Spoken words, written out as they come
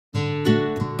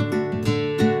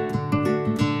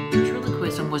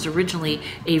was originally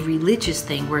a religious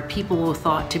thing where people were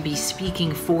thought to be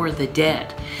speaking for the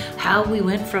dead. How we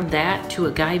went from that to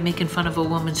a guy making fun of a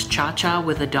woman's cha-cha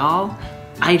with a doll,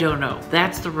 I don't know.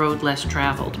 That's the road less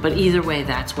traveled, but either way,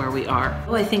 that's where we are.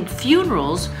 Well, I think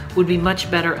funerals would be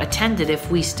much better attended if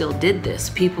we still did this.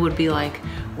 People would be like,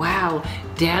 wow,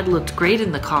 Dad looked great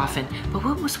in the coffin, but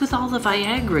what was with all the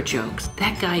Viagra jokes?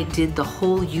 That guy did the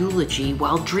whole eulogy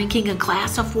while drinking a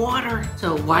glass of water.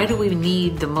 So why do we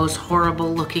need the most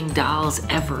horrible looking dolls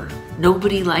ever?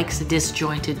 Nobody likes a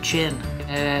disjointed chin.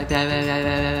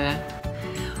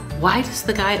 Why does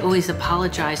the guy always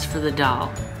apologize for the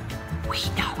doll? We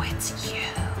know it's you.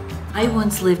 I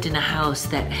once lived in a house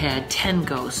that had 10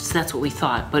 ghosts. That's what we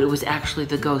thought, but it was actually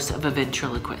the ghost of a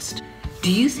ventriloquist.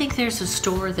 Do you think there's a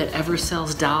store that ever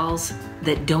sells dolls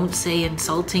that don't say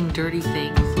insulting, dirty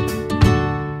things?